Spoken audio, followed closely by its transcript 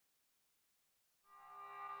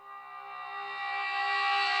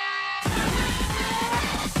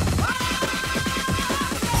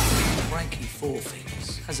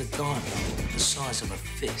forefingers has a diamond the size of a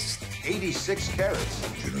fist. 86 carats.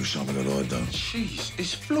 Do you know something that I don't? Jeez,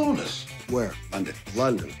 it's flawless. Where? London.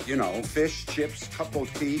 London. You know, fish, chips, cup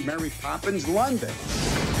of tea, Mary Poppins, London.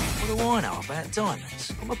 What do I know about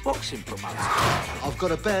diamonds? I'm a boxing promoter. I've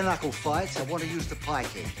got a bare knuckle fight. I want to use the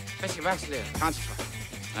pikey. Festivalsleer, concentrate.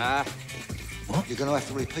 What? You're going to have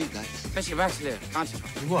to repeat that. Festivalsleer,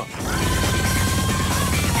 concentrate. What?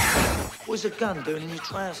 What's a gun doing in your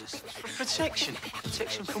trousers? Protection.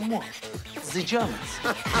 Protection from what? The Germans.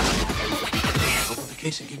 I want the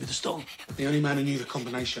keys and give me the stone. The only man who knew the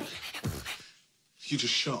combination. You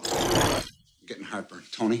just shot. I'm getting heartburn.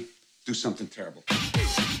 Tony, do something terrible.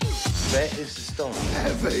 Where is the stone?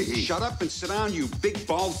 Heavy. Shut up and sit down, you big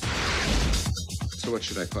bald... So what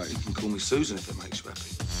should I play? You can call me Susan if it makes you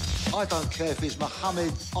happy. I don't care if it's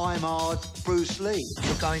Muhammad, Imard, Bruce Lee.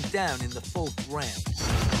 You're going down in the 4th round.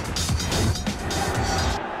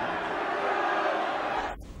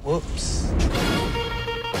 Whoops.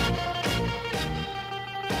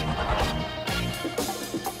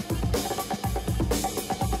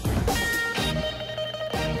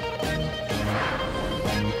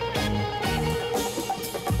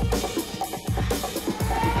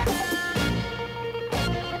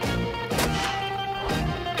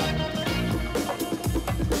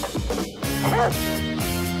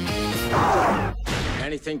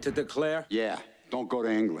 Anything to declare? Yeah, don't go to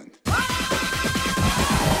England.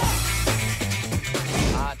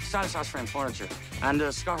 Style sauce frame furniture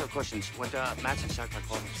and scarf cushions with matching chakra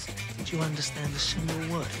covers. Did you understand a single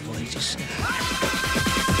word of what he just said?